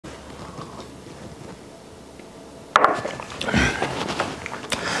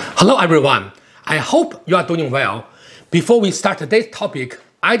Hello everyone, I hope you are doing well. Before we start today's topic,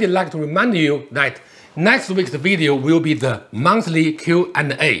 I'd like to remind you that next week's video will be the monthly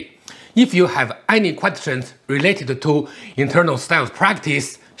Q&A. If you have any questions related to internal styles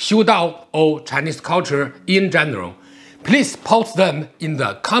practice, Xiudao, or Chinese culture in general, please post them in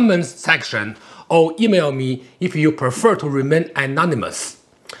the comments section or email me if you prefer to remain anonymous.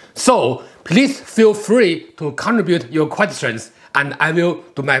 So please feel free to contribute your questions and I will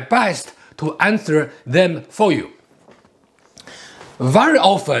do my best to answer them for you. Very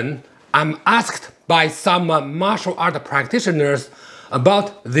often, I'm asked by some martial art practitioners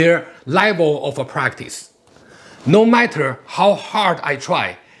about their level of practice. No matter how hard I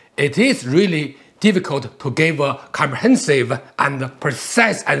try, it is really difficult to give a comprehensive and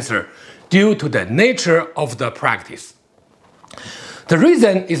precise answer due to the nature of the practice. The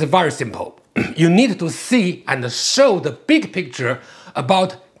reason is very simple. You need to see and show the big picture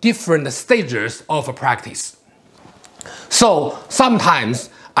about different stages of practice. So sometimes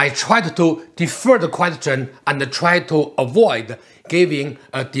I try to defer the question and try to avoid giving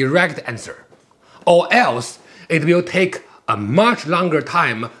a direct answer, or else it will take a much longer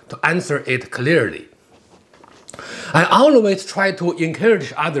time to answer it clearly. I always try to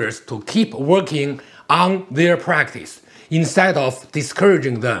encourage others to keep working on their practice instead of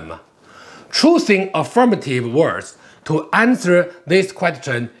discouraging them. Choosing affirmative words to answer this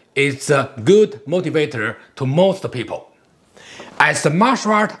question is a good motivator to most people. As a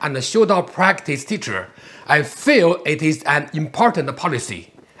martial art and Xiudao practice teacher, I feel it is an important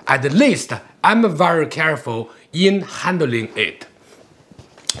policy. At least I'm very careful in handling it.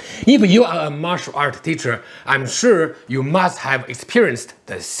 If you are a martial art teacher, I'm sure you must have experienced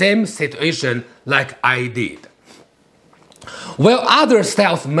the same situation like I did. While other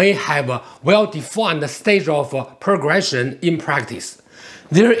styles may have a well-defined stage of progression in practice,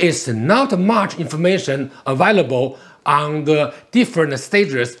 there is not much information available on the different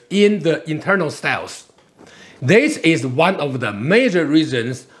stages in the internal styles. This is one of the major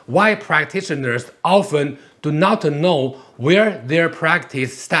reasons why practitioners often do not know where their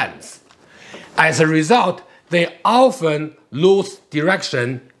practice stands. As a result, they often lose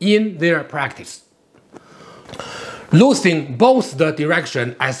direction in their practice. Losing both the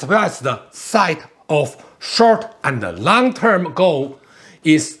direction as well as the sight of short and long-term goal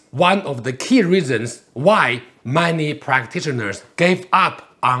is one of the key reasons why many practitioners gave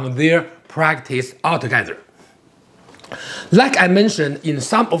up on their practice altogether. Like I mentioned in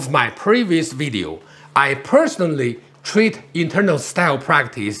some of my previous videos, I personally treat internal style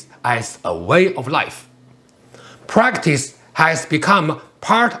practice as a way of life. Practice has become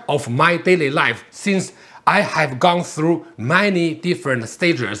part of my daily life since I have gone through many different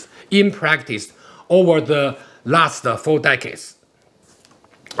stages in practice over the last 4 decades.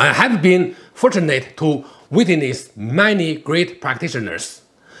 I have been fortunate to witness many great practitioners.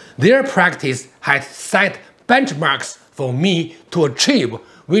 Their practice has set benchmarks for me to achieve,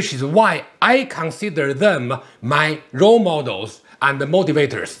 which is why I consider them my role models and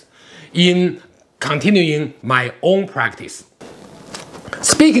motivators in continuing my own practice.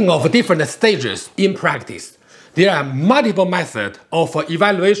 Speaking of different stages in practice, there are multiple methods of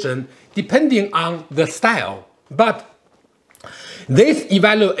evaluation depending on the style, but these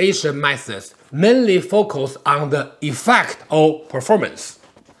evaluation methods mainly focus on the effect or performance.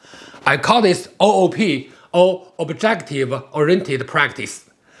 I call this OOP, or objective-oriented practice.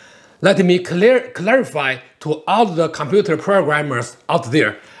 Let me clarify to all the computer programmers out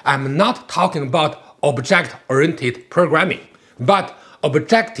there, I'm not talking about object-oriented programming, but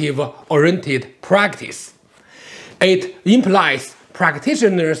objective-oriented practice. It implies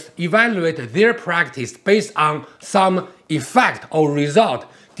practitioners evaluate their practice based on some effect or result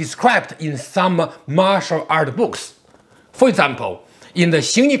described in some martial art books. For example, in the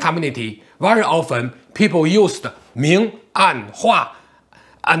Xingyi community, very often people used Ming, An, Hua,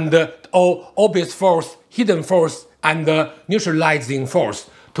 and obvious force, hidden force, and neutralizing force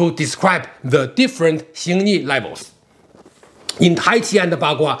to describe the different Xingyi levels. In Tai Chi and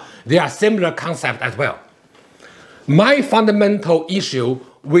Bagua, there are similar concepts as well. My fundamental issue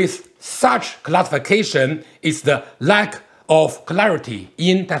with such classification is the lack of clarity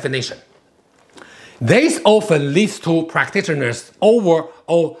in definition. This often leads to practitioners over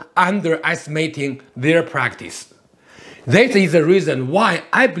or underestimating their practice. This is the reason why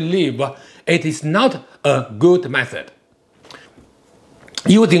I believe it is not a good method.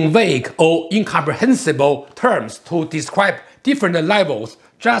 Using vague or incomprehensible terms to describe different levels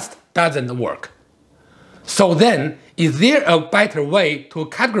just doesn't work. So then, is there a better way to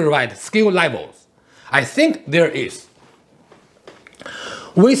categorize skill levels? I think there is.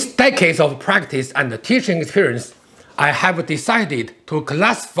 With decades of practice and teaching experience, I have decided to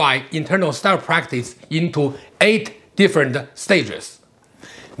classify internal style practice into 8 different stages.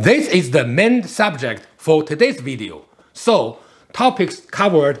 This is the main subject for today's video, so topics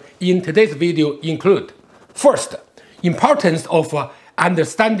covered in today's video include: first, importance of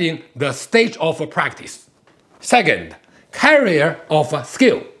understanding the stage of practice. Second, carrier of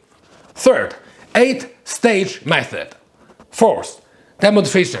skill. Third, 8-stage method. Fourth,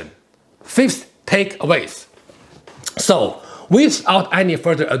 demonstration. Fifth, takeaways. So, without any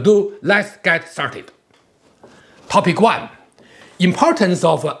further ado, let's get started. Topic 1. Importance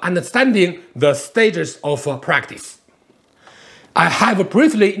of understanding the stages of practice. I have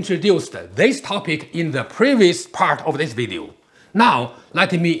briefly introduced this topic in the previous part of this video. Now,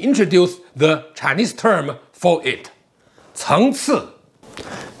 let me introduce the Chinese term for it. 层次.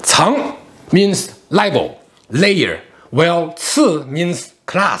 层 means level, layer, while 次 means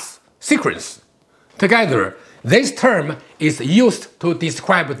class, sequence. Together, this term is used to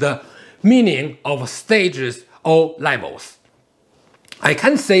describe the meaning of stages or levels. I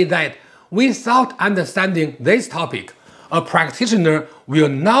can say that without understanding this topic, a practitioner will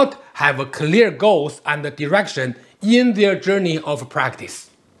not have clear goals and direction in their journey of practice.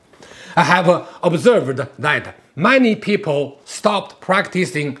 I have observed that many people stopped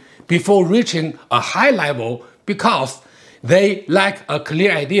practicing before reaching a high level because they lack a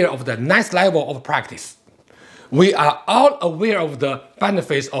clear idea of the next level of practice. We are all aware of the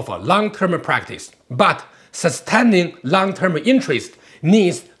benefits of a long-term practice, but sustaining long-term interest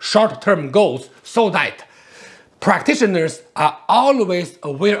needs short-term goals so that practitioners are always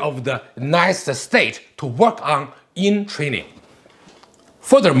aware of the next stage to work on in training.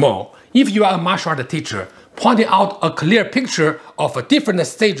 Furthermore, if you are a martial art teacher, pointing out a clear picture of different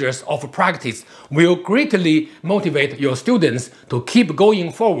stages of practice will greatly motivate your students to keep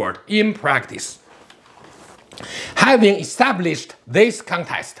going forward in practice. Having established this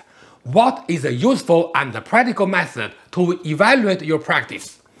context, what is a useful and practical method to evaluate your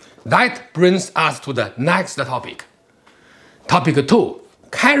practice? That brings us to the next topic. Topic 2.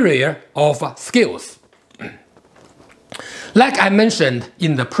 Carrier of skills. Like I mentioned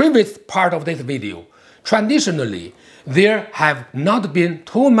in the previous part of this video, traditionally, there have not been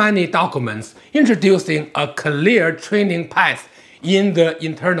too many documents introducing a clear training path in the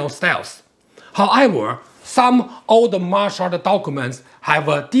internal styles. However, some old martial art documents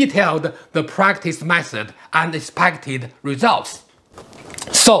have detailed the practice method and expected results.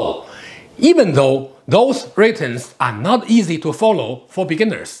 So, even though those writings are not easy to follow for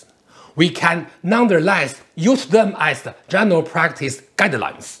beginners, we can nonetheless use them as general practice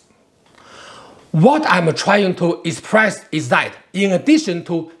guidelines. What I'm trying to express is that in addition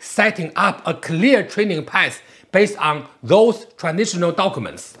to setting up a clear training path based on those traditional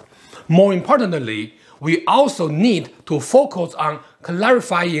documents, more importantly, we also need to focus on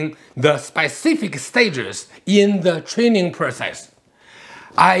clarifying the specific stages in the training process.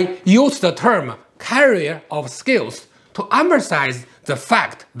 I use the term carrier of skills to emphasize the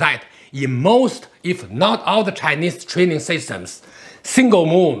fact that in most, if not all the Chinese training systems, single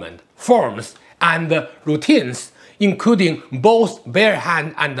movement, forms, and routines, including both bare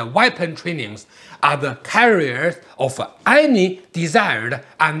hand and weapon trainings, are the carriers of any desired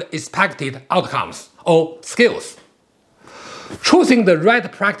and expected outcomes or skills. Choosing the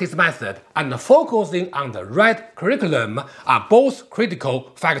right practice method and focusing on the right curriculum are both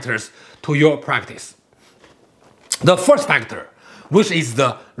critical factors to your practice. The first factor, which is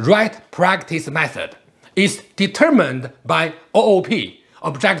the right practice method, is determined by OOP,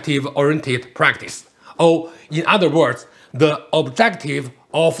 Objective-Oriented Practice, or in other words, the objective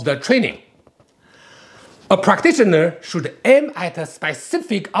of the training. A practitioner should aim at a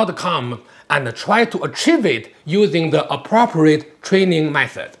specific outcome and try to achieve it using the appropriate training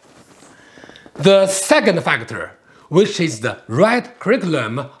method. The second factor, which is the right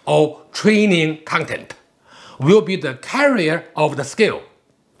curriculum or training content, will be the carrier of the skill.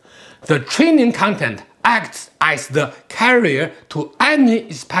 The training content acts as the carrier to any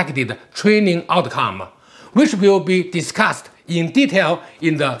expected training outcome, which will be discussed in detail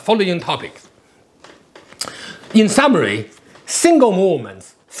in the following topics. In summary, single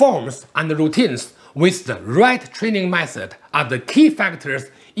movements, forms, and routines with the right training method are the key factors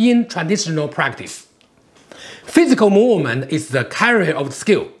in traditional practice. Physical movement is the carrier of the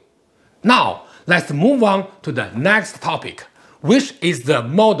skill. Now, let's move on to the next topic, which is the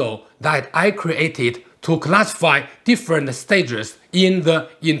model that I created to classify different stages in the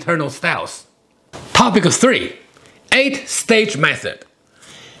internal styles. Topic 3. 8-stage method.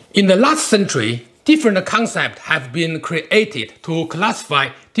 In the last century, different concepts have been created to classify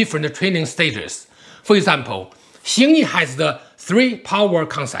different training stages. For example, Xingyi has the 3 power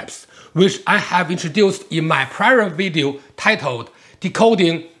concepts, which I have introduced in my prior video titled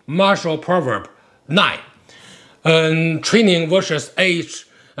Decoding Martial Proverb 9, Training versus Age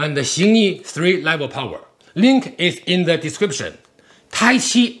and Xingyi 3-level power. Link is in the description. Tai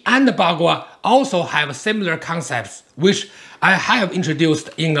Chi and Bagua also have similar concepts, which I have introduced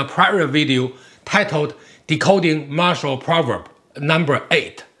in a prior video titled Decoding Martial Proverb number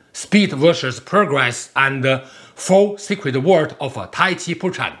 8, Speed versus Progress and 4 Secret Word of Tai Chi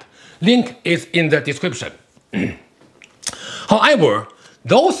Puchant. Link is in the description. However,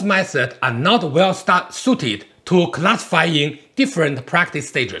 those methods are not well suited to classifying different practice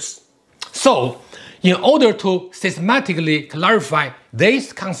stages. So, in order to systematically clarify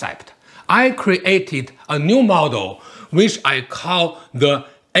this concept, I created a new model which I call the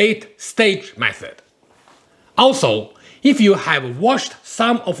 8-stage method. Also, if you have watched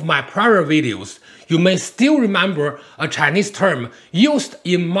some of my prior videos, you may still remember a Chinese term used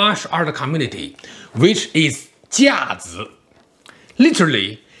in martial art community, which is 架子.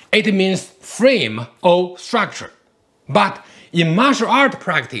 Literally, it means frame or structure. But in martial art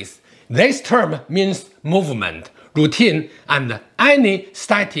practice, this term means movement, routine, and any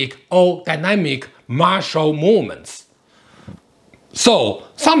static or dynamic martial movements. So,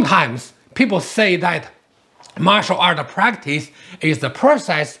 sometimes people say that martial art practice is the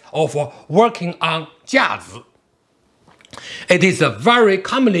process of working on 架子. It is a very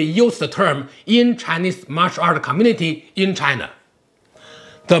commonly used term in Chinese martial art community in China.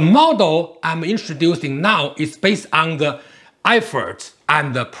 The model I'm introducing now is based on the efforts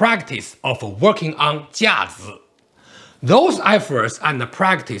and the practice of working on 架子. Those efforts and the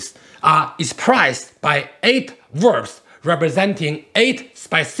practice are expressed by 8 verbs representing 8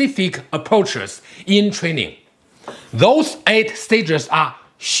 specific approaches in training. Those 8 stages are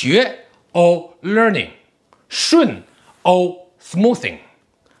学 or learning, 顺 or smoothing,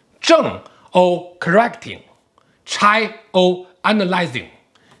 正 or correcting, 拆 or analyzing,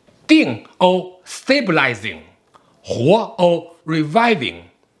 定 or stabilizing, 活 or reviving,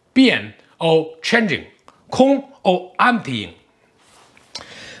 变 or changing, 空 or emptying.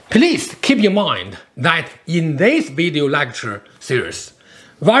 Please keep in mind that in this video lecture series,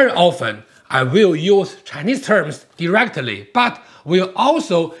 very often I will use Chinese terms directly, but will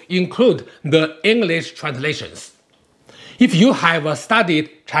also include the English translations. If you have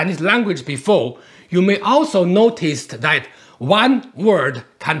studied Chinese language before, you may also notice that one word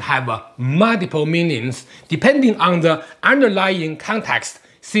can have multiple meanings depending on the underlying context,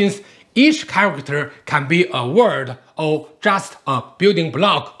 since each character can be a word or just a building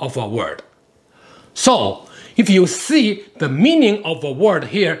block of a word. So, if you see the meaning of a word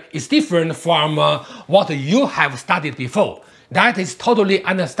here is different from what you have studied before, that is totally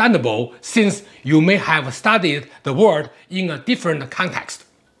understandable since you may have studied the word in a different context.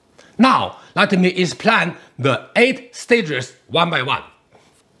 Now, let me explain the 8 stages one by one.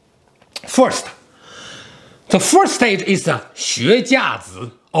 First, the first stage is 学架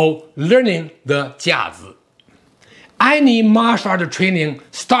子 or learning the 架子. Any martial art training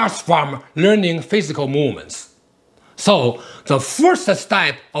starts from learning physical movements. So, the first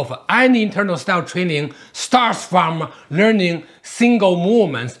step of any internal style training starts from learning single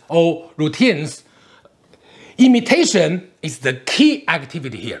movements or routines. Imitation is the key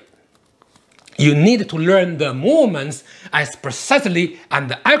activity here. You need to learn the movements as precisely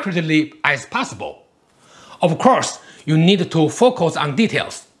and accurately as possible. Of course, you need to focus on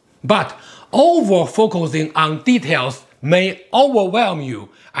details, but over-focusing on details may overwhelm you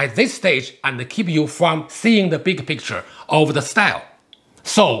at this stage and keep you from seeing the big picture of the style.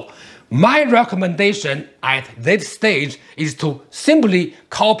 So, my recommendation at this stage is to simply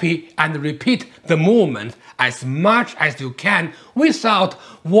copy and repeat the movement as much as you can without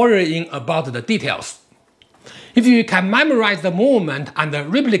worrying about the details. If you can memorize the movement and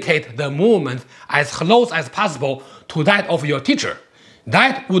replicate the movement as close as possible to that of your teacher,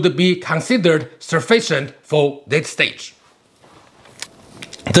 that would be considered sufficient for this stage.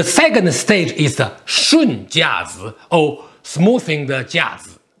 The second stage is 顺架子 or smoothing the 架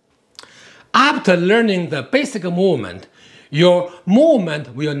子. After learning the basic movement, your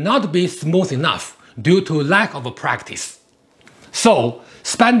movement will not be smooth enough due to lack of practice. So,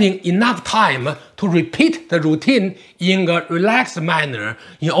 spending enough time to repeat the routine in a relaxed manner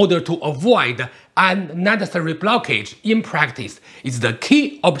in order to avoid unnecessary blockage in practice is the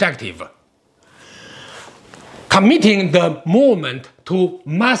key objective. Committing the movement to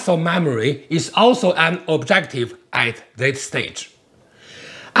muscle memory is also an objective at this stage.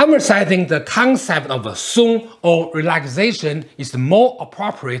 Emphasizing the concept of song or relaxation is more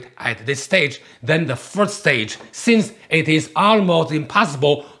appropriate at this stage than the first stage, since it is almost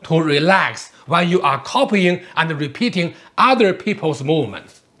impossible to relax when you are copying and repeating other people's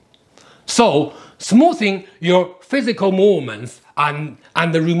movements. So, smoothing your physical movements and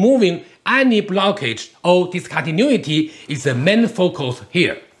removing any blockage or discontinuity is the main focus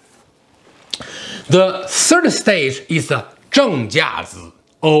here. The third stage is 正架子,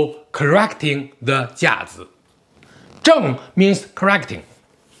 or correcting the 架子. 正 means correcting.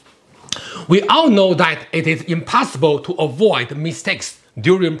 We all know that it is impossible to avoid mistakes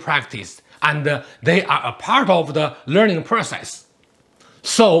during practice, and they are a part of the learning process.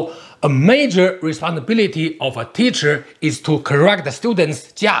 So, a major responsibility of a teacher is to correct the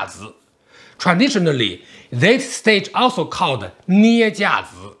students' 架子. Traditionally, this stage also called 捏架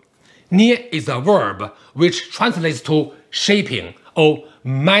子. 捏 is a verb which translates to shaping or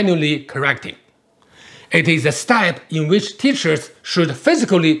manually correcting. It is a step in which teachers should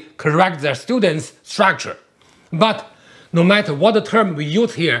physically correct their students' structure. But no matter what term we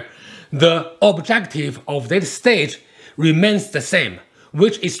use here, the objective of this stage remains the same,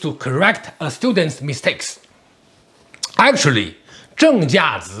 which is to correct a student's mistakes. Actually, 正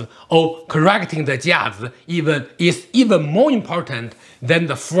架子 or correcting the 架子 is even more important than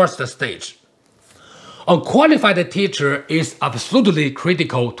the first stage. A qualified teacher is absolutely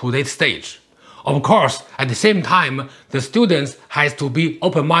critical to this stage. Of course, at the same time, the students has to be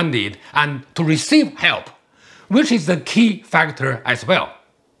open-minded and to receive help, which is the key factor as well.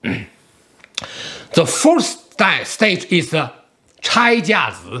 The fourth stage is 拆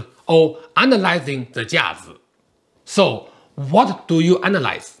架子 or analyzing the 架子. So, what do you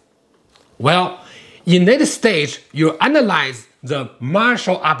analyze? Well, in this stage, you analyze the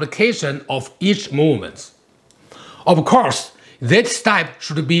martial application of each movement. Of course, this step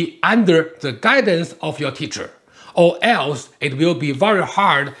should be under the guidance of your teacher, or else it will be very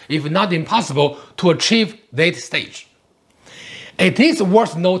hard, if not impossible, to achieve this stage. It is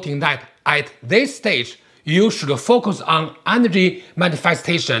worth noting that at this stage, you should focus on energy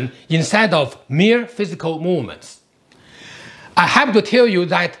manifestation instead of mere physical movements. I have to tell you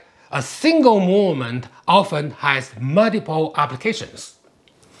that a single movement often has multiple applications.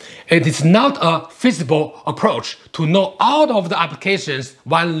 It is not a feasible approach to know all of the applications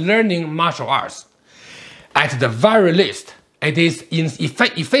while learning martial arts. At the very least, it is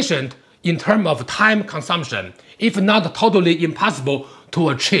inefficient in terms of time consumption, if not totally impossible to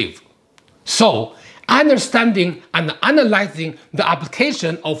achieve. So, understanding and analyzing the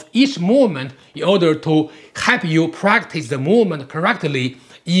application of each movement in order to help you practice the movement correctly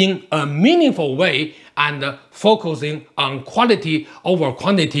in a meaningful way and focusing on quality over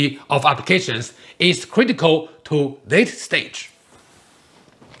quantity of applications is critical to this stage.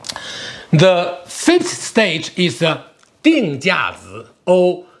 The fifth stage is 定架子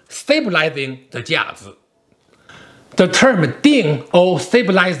or stabilizing the 架子. The term 定 or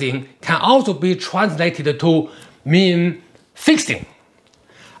stabilizing can also be translated to mean fixing.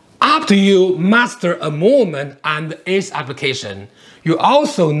 After you master a movement and its application, you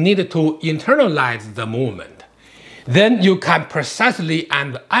also need to internalize the movement. Then you can precisely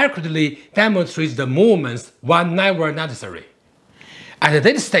and accurately demonstrate the movements whenever necessary. At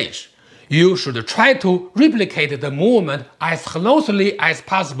this stage, you should try to replicate the movement as closely as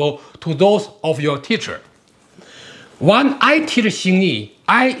possible to those of your teacher. When I teach Xingyi,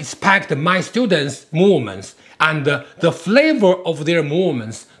 I expect my students' movements and the flavor of their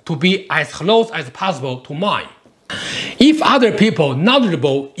movements to be as close as possible to mine. If other people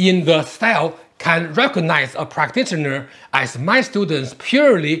knowledgeable in the style can recognize a practitioner as my students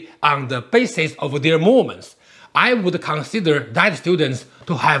purely on the basis of their movements, I would consider that students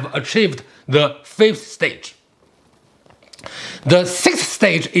to have achieved the fifth stage. The sixth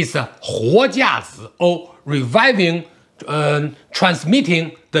stage is 活架子 or reviving,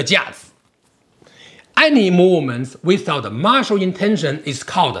 transmitting the 架子. Any movements without martial intention is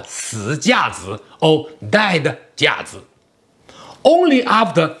called 死架子 or dead 架子. Only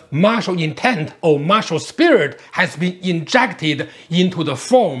after martial intent or martial spirit has been injected into the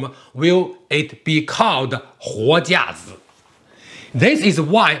form will it be called 活架子. This is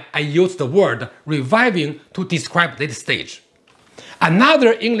why I use the word reviving to describe this stage.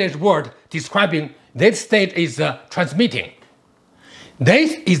 Another English word describing this stage is transmitting.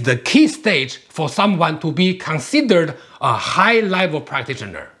 This is the key stage for someone to be considered a high-level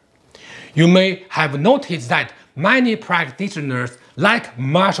practitioner. You may have noticed that many practitioners lack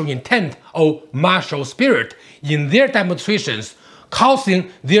martial intent or martial spirit in their demonstrations,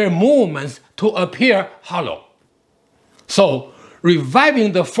 causing their movements to appear hollow. So,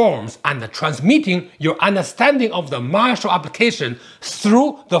 reviving the forms and transmitting your understanding of the martial application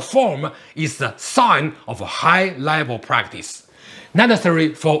through the form is a sign of a high-level practice,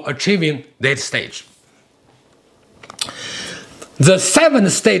 necessary for achieving this stage. The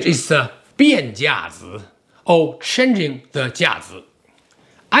seventh stage is 变架子, or changing the 架子.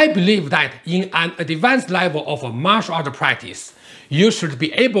 I believe that in an advanced level of martial art practice, you should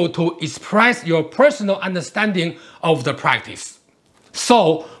be able to express your personal understanding of the practice.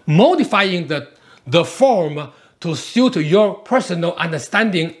 So, modifying the form to suit your personal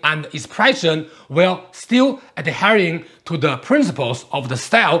understanding and expression while still adhering to the principles of the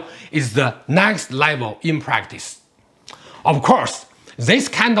style is the next level in practice. Of course, this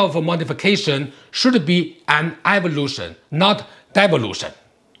kind of modification should be an evolution, not devolution.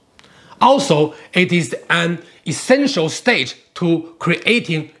 Also, it is an essential stage to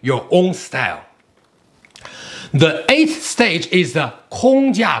creating your own style. The eighth stage is the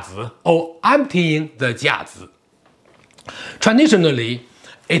空架子, or emptying the 架子. Traditionally,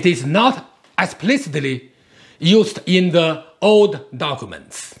 it is not explicitly used in the old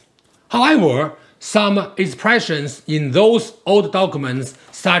documents. However, some expressions in those old documents,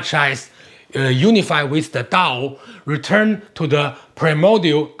 such as unify with the Tao, return to the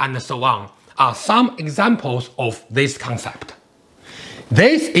primordial, and so on, are some examples of this concept.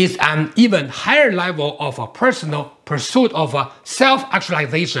 This is an even higher level of a personal pursuit of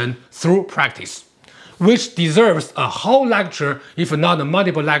self-actualization through practice, which deserves a whole lecture, if not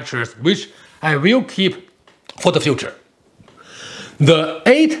multiple lectures, which I will keep for the future. The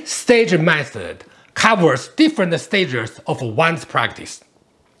 8-stage method covers different stages of one's practice.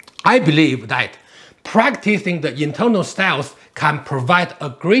 I believe that practicing the internal styles can provide a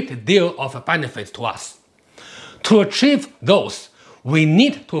great deal of benefits to us. To achieve those, we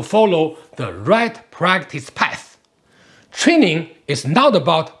need to follow the right practice path. Training is not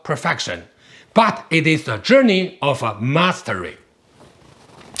about perfection, but it is a journey of mastery.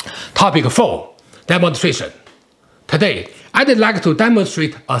 Topic 4. Demonstration. Today, I'd like to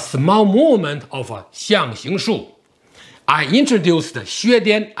demonstrate a small movement of Xiang Xing Shu. I introduced Xue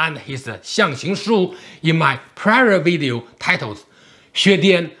Dian and his Xiang Xing Shu in my prior video titled Xue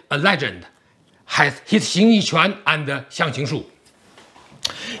Dian, a Legend, has his Xingyiquan and Xiang Xing Shu.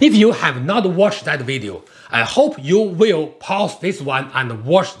 If you have not watched that video, I hope you will pause this one and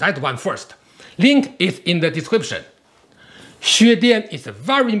watch that one first. Link is in the description. Xue Dian is a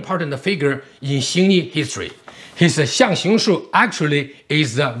very important figure in Xingyi history. His Xiang Xing Shu actually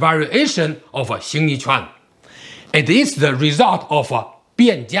is a variation of Xingyiquan. It is the result of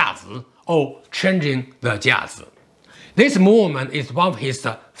变架子, or changing the 架子. This movement is one of his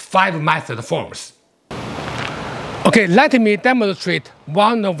 5 method forms. Okay, let me demonstrate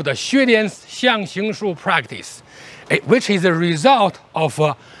one of the Xue Dian's Xiang Xing Shu practice, which is a result of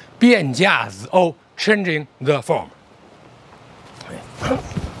变架子, or changing the form.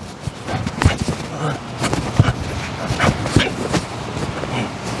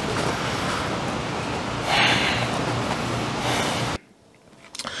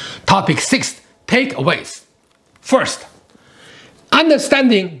 Topic 6. Takeaways. First,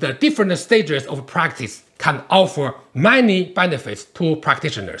 understanding the different stages of practice can offer many benefits to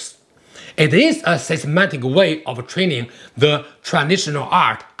practitioners. It is a systematic way of training the traditional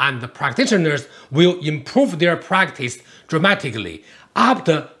art, and the practitioners will improve their practice dramatically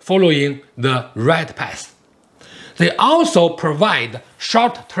after following the right path. They also provide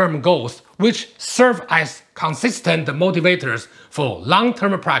short-term goals which serve as consistent motivators for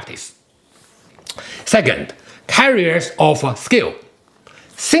long-term practice. Second, carriers of skill.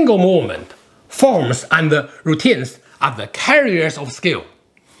 Single movement, forms, and routines are the carriers of skill.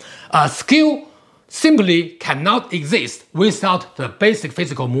 A skill simply cannot exist without the basic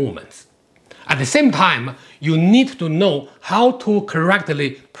physical movements. At the same time, you need to know how to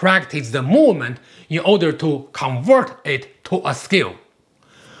correctly practice the movement in order to convert it to a skill.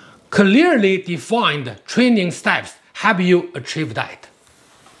 Clearly defined training steps help you achieve that.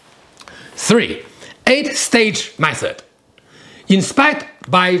 3. 8-stage method. Inspired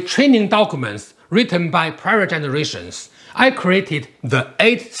by training documents written by prior generations, I created the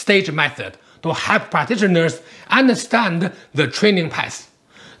 8-stage method to help practitioners understand the training path.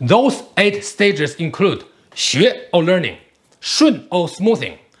 Those 8 stages include 学 or learning, 顺 or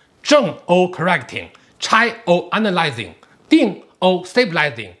smoothing, 正 or correcting, 拆 or analyzing, 定 or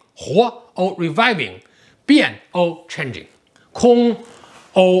stabilizing, 活 or reviving, 变 or changing, 空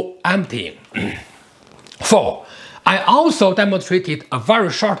or emptying. 4. I also demonstrated a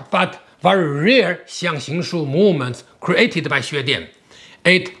very short but very rare Xiang Xing Shu movement created by Xue Dian.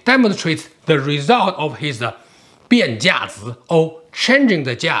 It demonstrates the result of his 变价值 or changing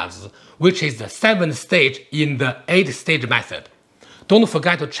the 价值, which is the 7th stage in the 8-stage method. Don't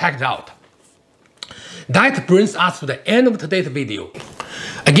forget to check it out. That brings us to the end of today's video.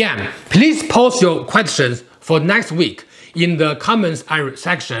 Again, please post your questions for next week in the comments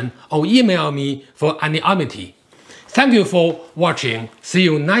section or email me for anonymity. Thank you for watching. See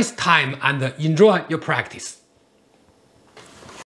you next time and enjoy your practice.